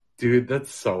Dude,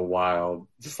 that's so wild.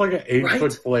 Just like an 8-foot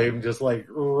Right? flame just like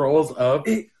rolls up.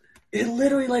 It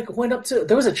literally like went up to.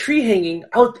 There was a tree hanging.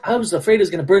 I was afraid it was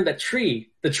gonna burn that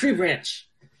tree, the tree branch,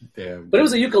 Damn. but it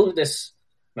was a eucalyptus.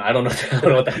 No, I don't know. I don't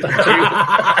know what that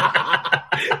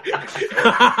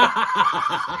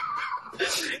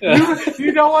tree.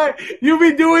 You know what? You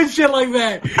be doing shit like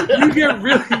that. You get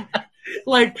really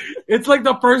like it's like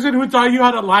the person who taught you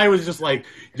how to lie was just like,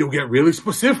 you'll get really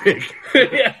specific.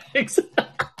 Yeah,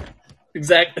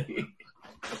 exactly.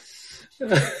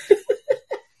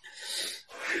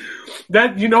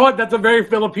 That you know what? That's a very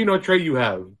Filipino trait you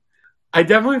have. I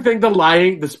definitely think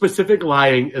the specific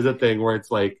lying is a thing where it's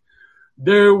like,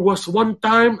 there was one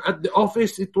time at the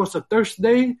office, it was a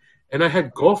Thursday, and I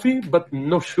had coffee, but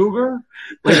no sugar.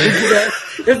 Like,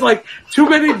 it's like too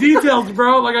many details,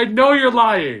 bro. Like, I know you're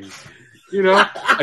lying. You know?